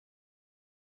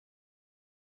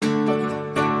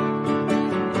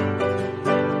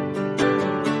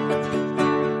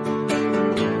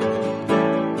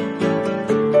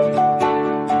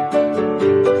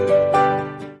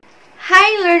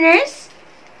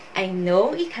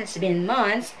know it has been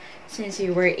months since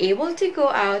you were able to go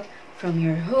out from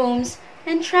your homes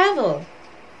and travel.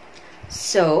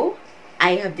 So,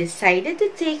 I have decided to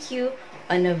take you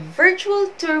on a virtual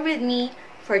tour with me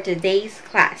for today's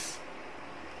class.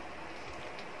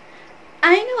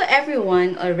 I know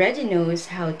everyone already knows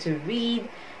how to read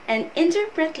and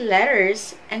interpret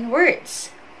letters and words.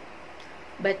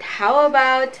 But how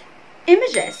about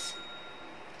images?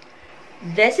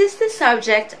 This is the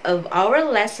subject of our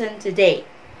lesson today.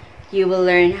 You will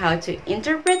learn how to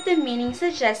interpret the meaning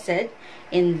suggested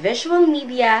in visual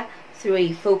media through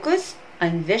a focus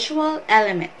on visual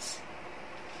elements.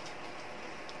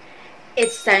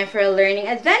 It's time for a learning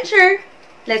adventure!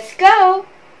 Let's go!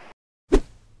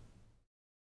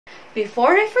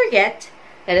 Before I forget,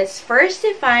 let us first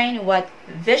define what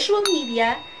visual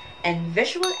media and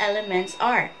visual elements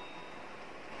are.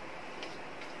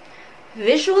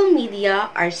 Visual media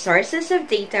are sources of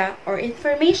data or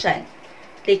information.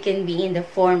 They can be in the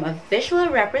form of visual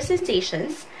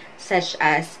representations such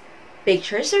as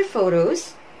pictures or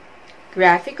photos,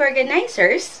 graphic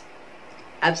organizers,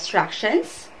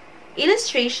 abstractions,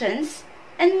 illustrations,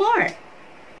 and more.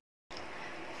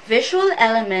 Visual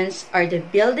elements are the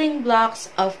building blocks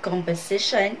of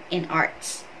composition in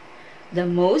arts. The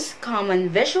most common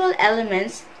visual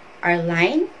elements are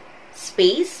line,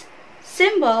 space,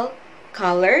 symbol,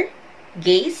 color,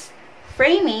 gaze,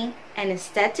 framing, and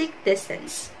aesthetic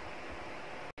distance.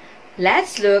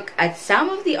 Let's look at some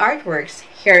of the artworks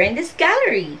here in this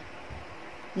gallery.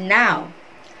 Now,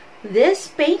 these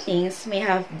paintings may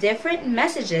have different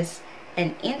messages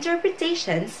and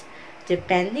interpretations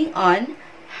depending on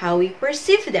how we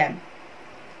perceive them.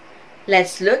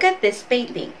 Let's look at this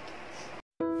painting.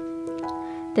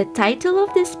 The title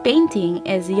of this painting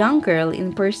is Young Girl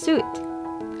in Pursuit.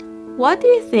 What do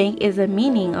you think is the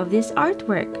meaning of this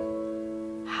artwork?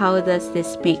 How does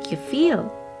this make you feel?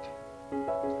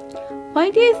 Why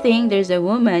do you think there's a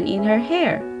woman in her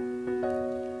hair?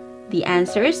 The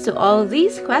answers to all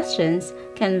these questions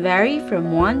can vary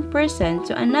from one person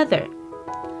to another.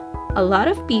 A lot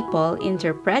of people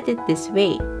interpret it this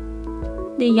way.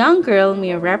 The young girl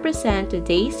may represent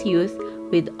today's youth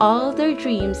with all their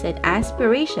dreams and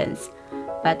aspirations,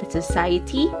 but the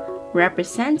society,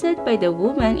 represented by the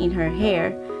woman in her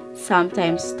hair,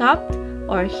 sometimes stopped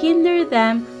or hindered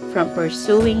them from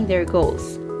pursuing their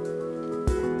goals.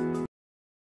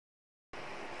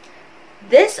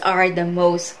 These are the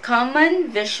most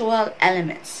common visual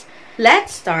elements.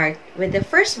 Let's start with the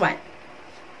first one.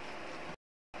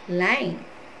 Line.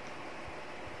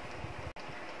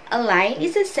 A line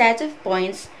is a set of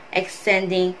points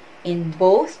extending in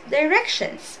both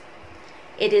directions.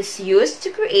 It is used to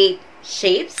create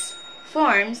shapes,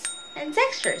 forms, and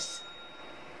textures.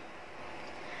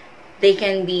 They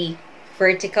can be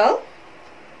vertical,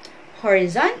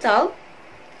 horizontal,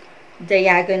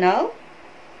 diagonal,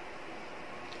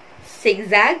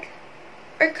 zigzag,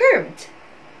 or curved.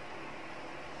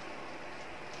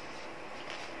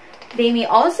 They may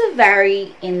also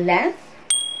vary in length,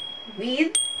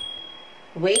 width,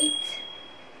 weight,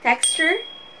 texture,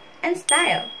 and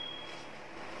style.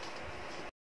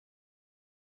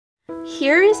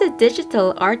 Here is a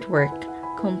digital artwork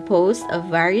composed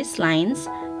of various lines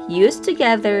used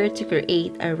together to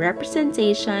create a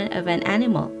representation of an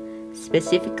animal,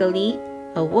 specifically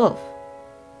a wolf.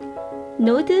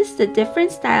 Notice the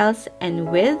different styles and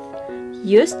width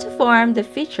used to form the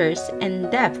features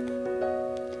and depth.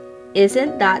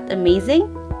 Isn't that amazing?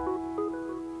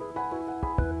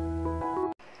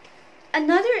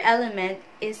 Another element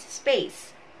is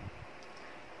space.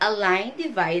 A line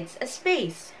divides a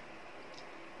space.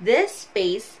 This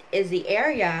space is the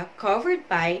area covered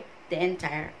by the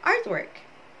entire artwork.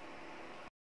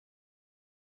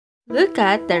 Look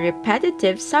at the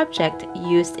repetitive subject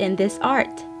used in this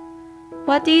art.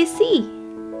 What do you see?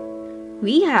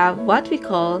 We have what we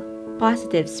call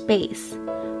positive space,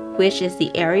 which is the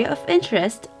area of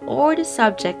interest or the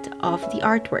subject of the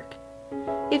artwork.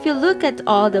 If you look at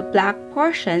all the black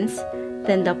portions,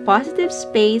 then the positive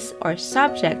space or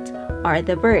subject are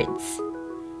the birds.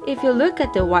 If you look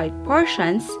at the white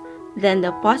portions, then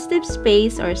the positive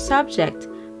space or subject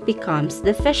becomes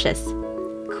the fishes.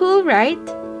 Cool, right?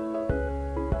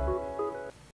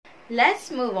 Let's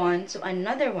move on to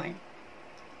another one.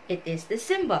 It is the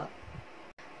symbol.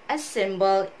 A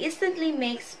symbol instantly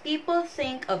makes people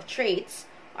think of traits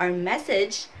or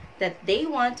message that they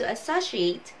want to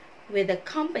associate with a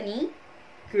company,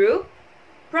 group,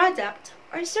 product,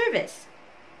 or service.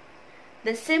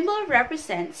 The symbol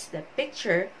represents the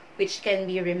picture which can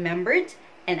be remembered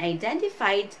and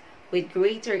identified with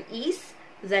greater ease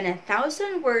than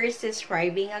 1,000 words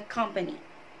describing a company.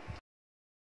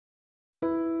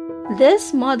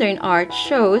 This modern art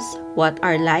shows what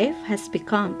our life has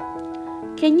become.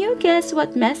 Can you guess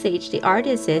what message the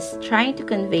artist is trying to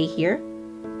convey here?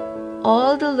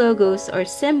 All the logos or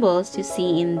symbols you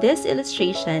see in this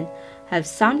illustration have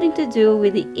something to do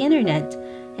with the internet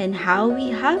and how we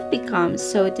have become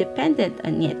so dependent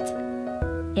on it.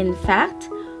 In fact,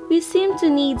 we seem to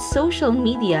need social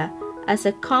media as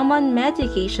a common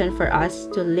medication for us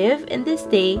to live in this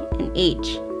day and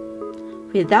age.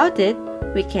 Without it,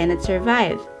 we cannot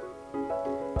survive.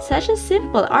 Such a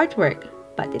simple artwork,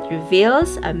 but it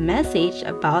reveals a message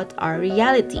about our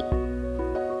reality.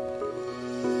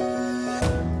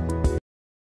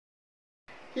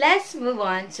 Let's move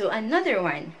on to another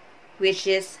one, which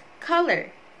is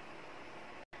color.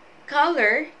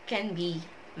 Color can be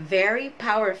very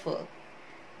powerful.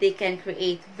 They can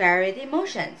create varied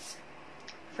emotions.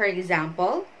 For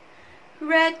example,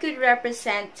 red could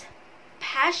represent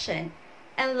passion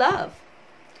and love.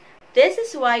 This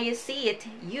is why you see it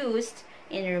used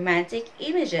in romantic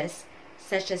images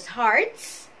such as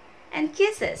hearts and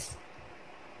kisses.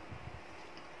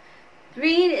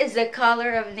 Green is the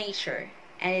color of nature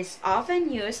and is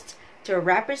often used to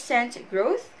represent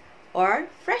growth or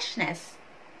freshness.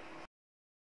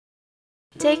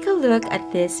 Take a look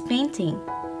at this painting.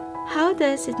 How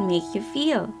does it make you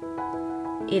feel?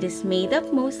 It is made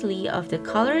up mostly of the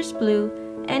colors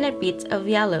blue and a bit of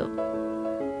yellow.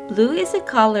 Blue is a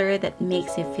color that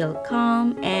makes you feel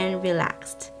calm and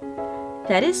relaxed.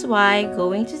 That is why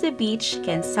going to the beach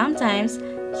can sometimes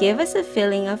give us a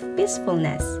feeling of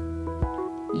peacefulness.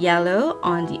 Yellow,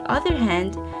 on the other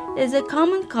hand, is a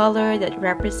common color that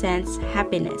represents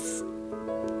happiness.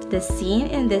 The scene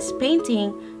in this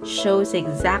painting shows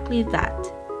exactly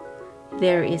that.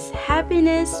 There is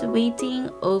happiness waiting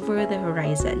over the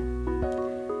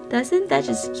horizon. Doesn't that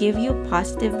just give you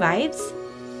positive vibes?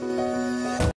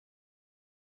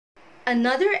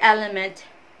 Another element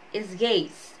is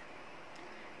gaze.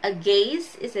 A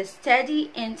gaze is a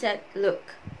steady, intent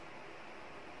look.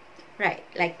 Right,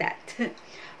 like that.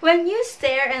 When you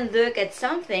stare and look at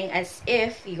something as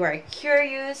if you are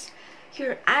curious,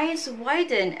 your eyes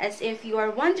widen as if you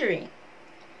are wondering.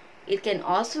 It can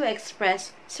also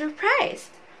express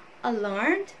surprise,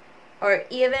 alarmed, or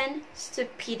even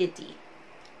stupidity.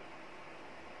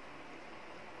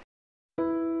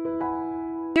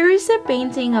 Here is a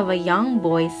painting of a young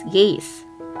boy's gaze.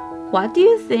 What do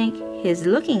you think he's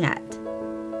looking at?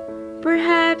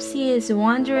 Perhaps he is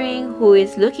wondering who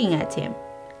is looking at him.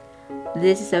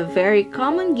 This is a very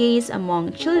common gaze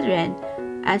among children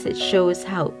as it shows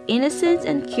how innocent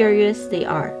and curious they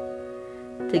are.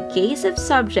 The gaze of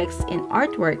subjects in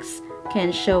artworks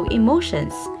can show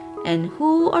emotions and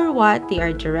who or what they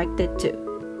are directed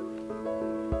to.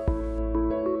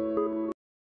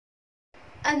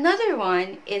 Another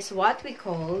one is what we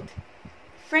called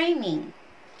framing.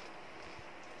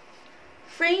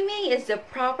 Framing is the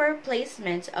proper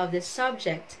placement of the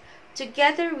subject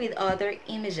together with other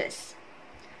images.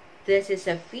 This is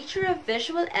a feature of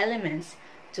visual elements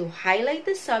to highlight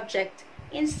the subject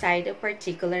inside a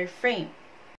particular frame.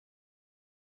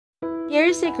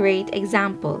 Here's a great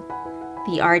example.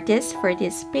 The artist for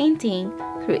this painting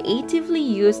creatively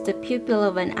used the pupil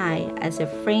of an eye as a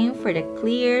frame for the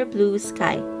clear blue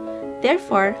sky,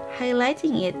 therefore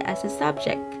highlighting it as a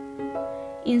subject.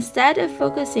 Instead of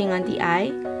focusing on the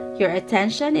eye, your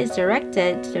attention is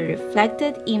directed to the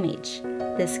reflected image,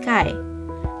 the sky.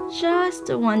 Just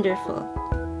wonderful.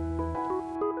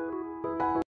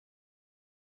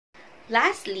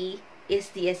 Lastly is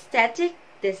the aesthetic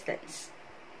distance.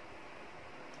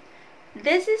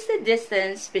 This is the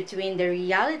distance between the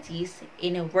realities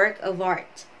in a work of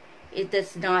art. It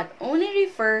does not only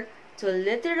refer to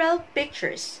literal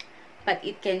pictures, but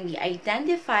it can be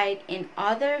identified in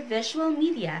other visual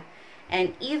media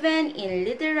and even in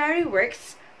literary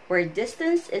works where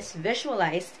distance is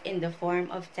visualized in the form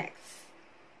of text.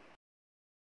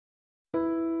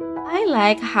 I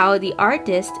like how the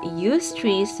artist used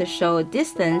trees to show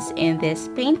distance in this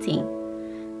painting.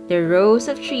 The rows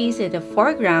of trees in the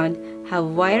foreground have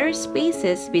wider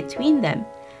spaces between them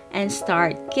and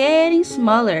start getting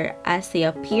smaller as they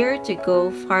appear to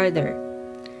go farther.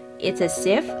 It's as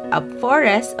if a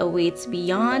forest awaits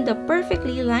beyond the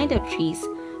perfectly lined up trees,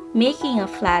 making a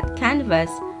flat canvas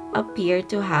appear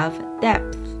to have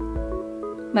depth.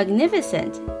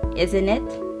 Magnificent, isn't it?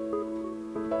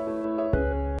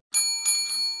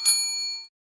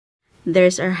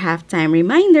 There's our halftime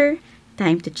reminder.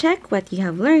 Time to check what you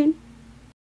have learned.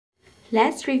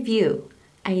 Let's review.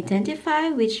 Identify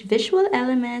which visual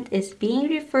element is being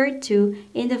referred to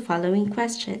in the following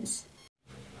questions.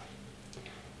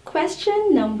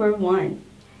 Question number 1.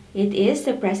 It is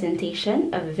the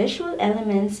presentation of visual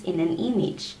elements in an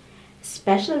image,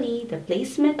 especially the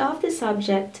placement of the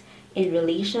subject in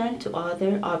relation to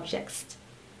other objects.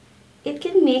 It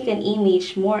can make an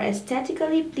image more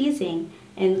aesthetically pleasing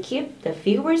and keep the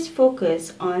viewer's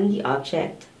focus on the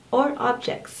object or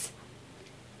objects.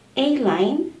 A.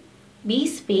 Line, B.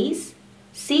 Space,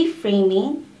 C.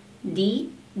 Framing, D.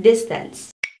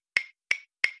 Distance.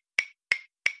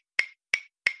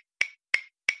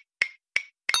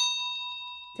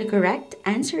 The correct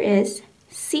answer is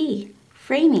C.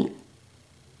 Framing.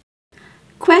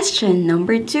 Question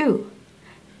number 2.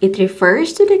 It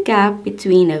refers to the gap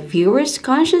between a viewer's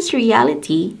conscious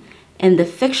reality and the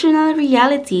fictional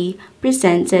reality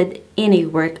presented in a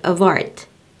work of art.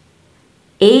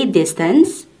 A.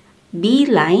 Distance, B.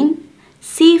 Line,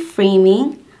 C.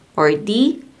 Framing, or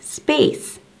D.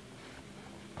 Space.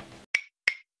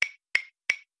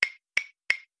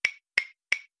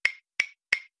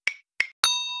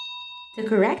 The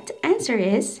correct answer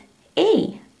is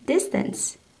A.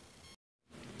 Distance.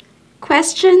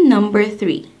 Question number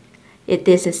 3. It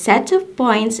is a set of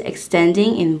points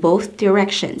extending in both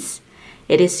directions.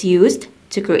 It is used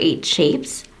to create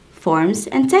shapes, forms,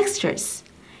 and textures.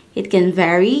 It can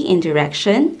vary in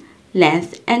direction,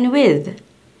 length, and width.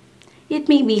 It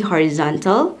may be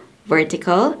horizontal,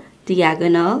 vertical,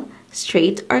 diagonal,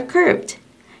 straight, or curved.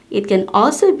 It can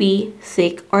also be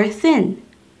thick or thin.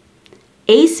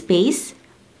 A. Space,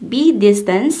 B.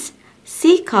 Distance,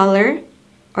 C. Color,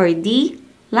 or D.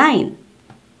 Line.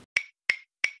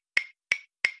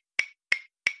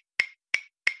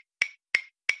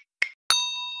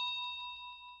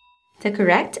 The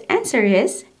correct answer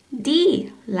is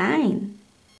D. Line.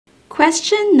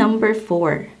 Question number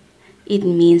 4. It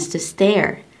means to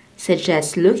stare, such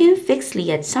as looking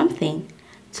fixedly at something,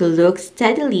 to look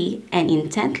steadily and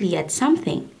intently at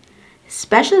something,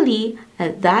 especially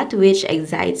at that which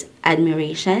excites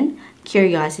admiration,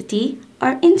 curiosity,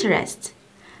 or interest.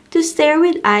 To stare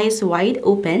with eyes wide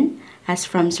open, as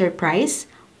from surprise,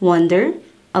 wonder,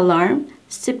 alarm,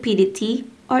 stupidity,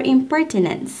 or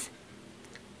impertinence.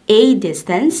 A.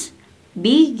 Distance,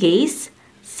 B. Gaze,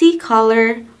 C.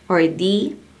 Color, or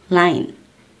D. Line.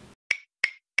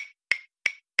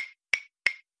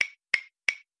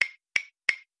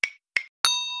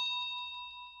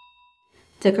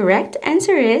 The correct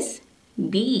answer is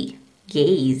B.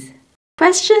 Gaze.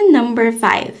 Question number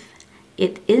 5.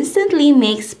 It instantly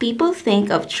makes people think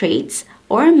of traits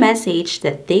or message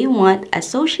that they want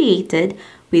associated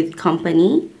with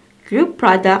company, group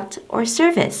product, or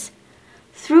service.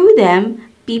 Through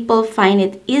them, people find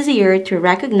it easier to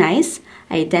recognize,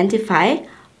 identify,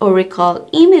 or recall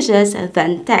images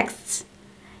than texts.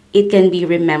 It can be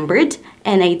remembered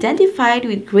and identified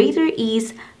with greater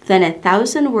ease than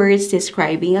 1,000 words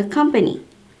describing a company.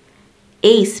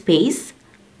 A. Space,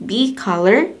 B.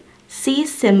 Color, C.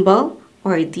 Symbol,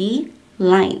 or D.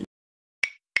 Line.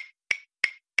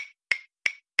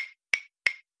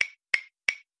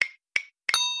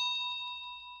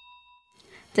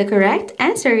 The correct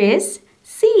answer is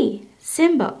C.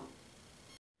 Symbol.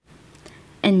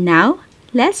 And now,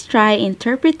 let's try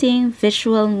interpreting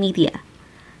visual media.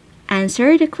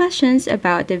 Answer the questions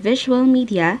about the visual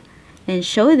media and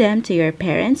show them to your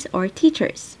parents or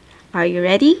teachers. Are you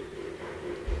ready?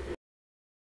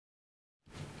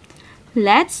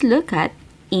 Let's look at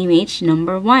image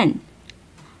number 1.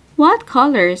 What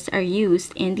colors are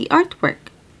used in the artwork?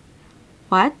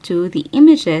 What do the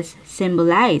images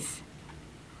symbolize?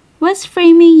 Was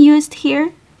framing used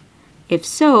here? If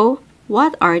so,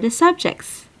 what are the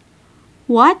subjects?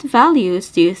 What values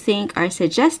do you think are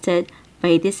suggested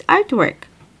by this artwork?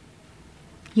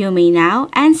 You may now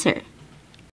answer.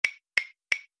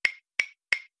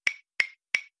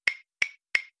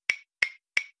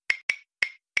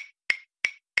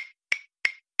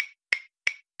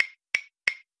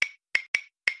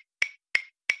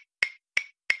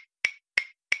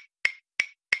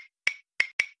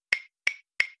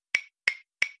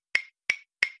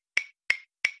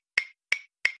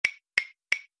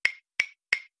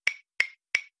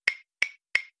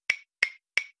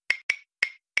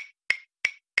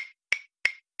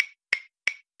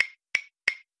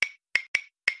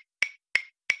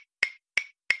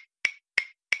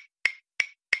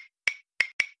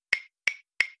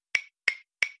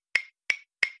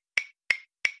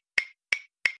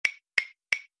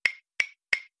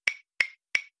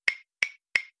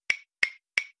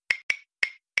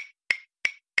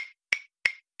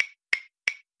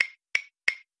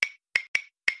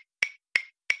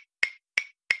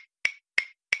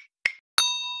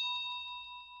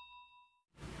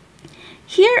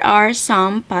 Here are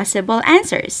some possible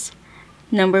answers.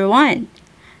 Number 1.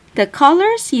 The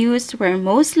colors used were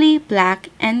mostly black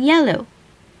and yellow.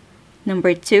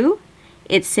 Number 2,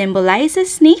 it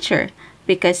symbolizes nature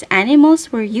because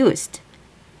animals were used.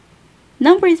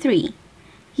 Number 3,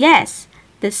 yes,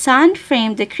 the sun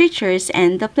framed the creatures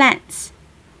and the plants.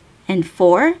 And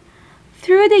 4,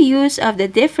 through the use of the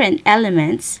different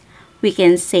elements, we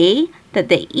can say that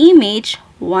the image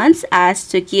wants us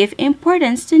to give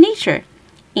importance to nature,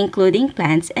 including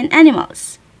plants and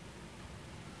animals.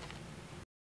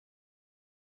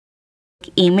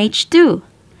 Image 2.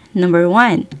 Number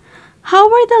 1. How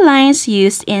were the lines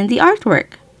used in the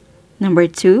artwork? Number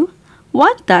 2.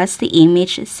 What does the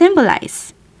image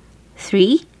symbolize?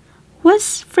 3.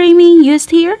 Was framing used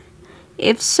here?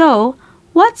 If so,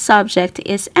 what subject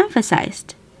is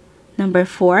emphasized? Number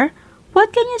 4.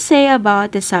 What can you say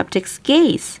about the subject's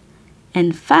gaze?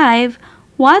 And 5.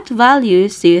 What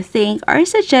values do you think are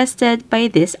suggested by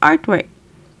this artwork?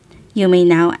 You may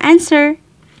now answer.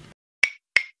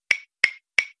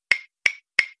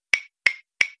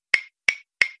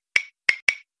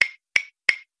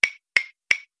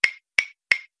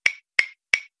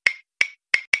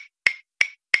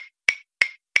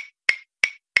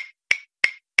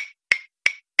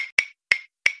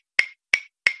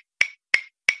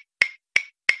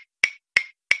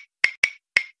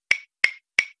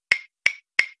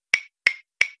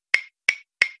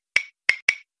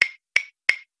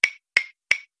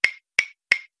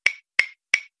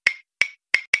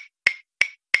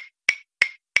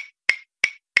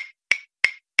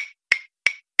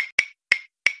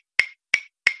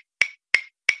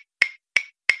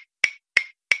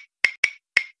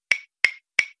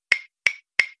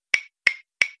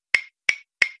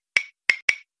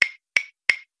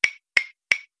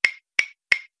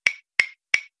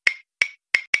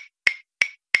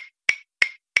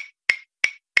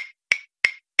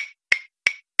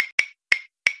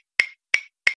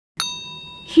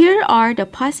 Here are the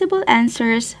possible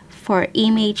answers for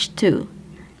image 2.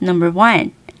 Number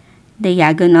 1.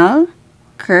 Diagonal,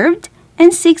 curved,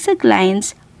 and zigzag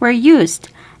lines were used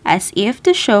as if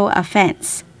to show a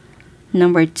fence.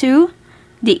 Number 2.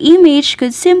 The image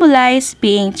could symbolize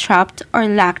being trapped or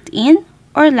locked in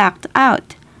or locked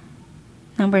out.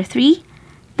 Number 3.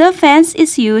 The fence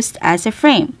is used as a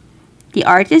frame. The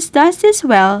artist does this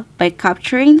well by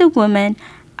capturing the woman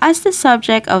as the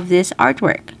subject of this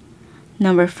artwork.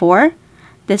 Number 4.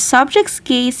 The subject's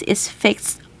gaze is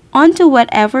fixed onto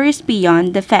whatever is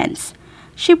beyond the fence.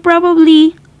 She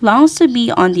probably longs to be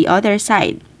on the other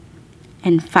side.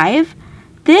 And 5.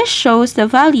 This shows the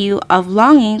value of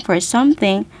longing for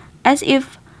something as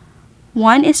if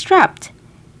one is trapped.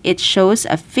 It shows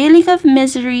a feeling of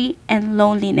misery and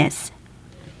loneliness.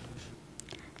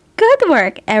 Good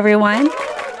work, everyone!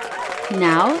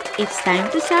 Now, it's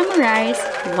time to summarize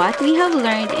what we have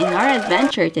learned in our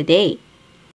adventure today.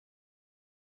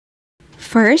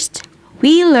 First,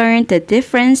 we learned the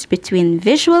difference between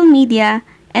visual media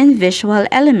and visual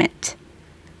element.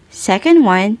 Second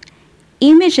one,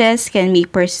 images can be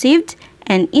perceived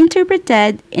and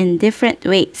interpreted in different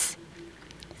ways.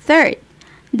 Third,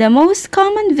 the most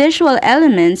common visual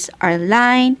elements are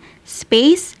line,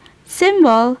 space,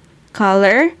 symbol,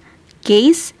 color,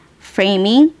 gaze,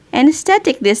 framing, and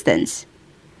static distance.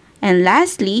 And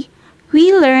lastly,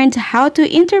 we learned how to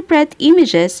interpret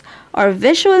images or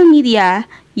visual media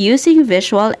using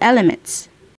visual elements.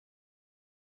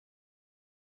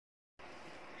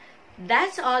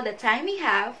 That's all the time we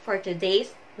have for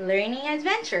today's learning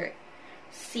adventure.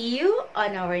 See you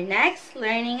on our next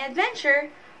learning adventure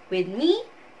with me,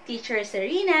 Teacher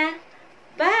Czarina.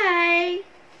 Bye!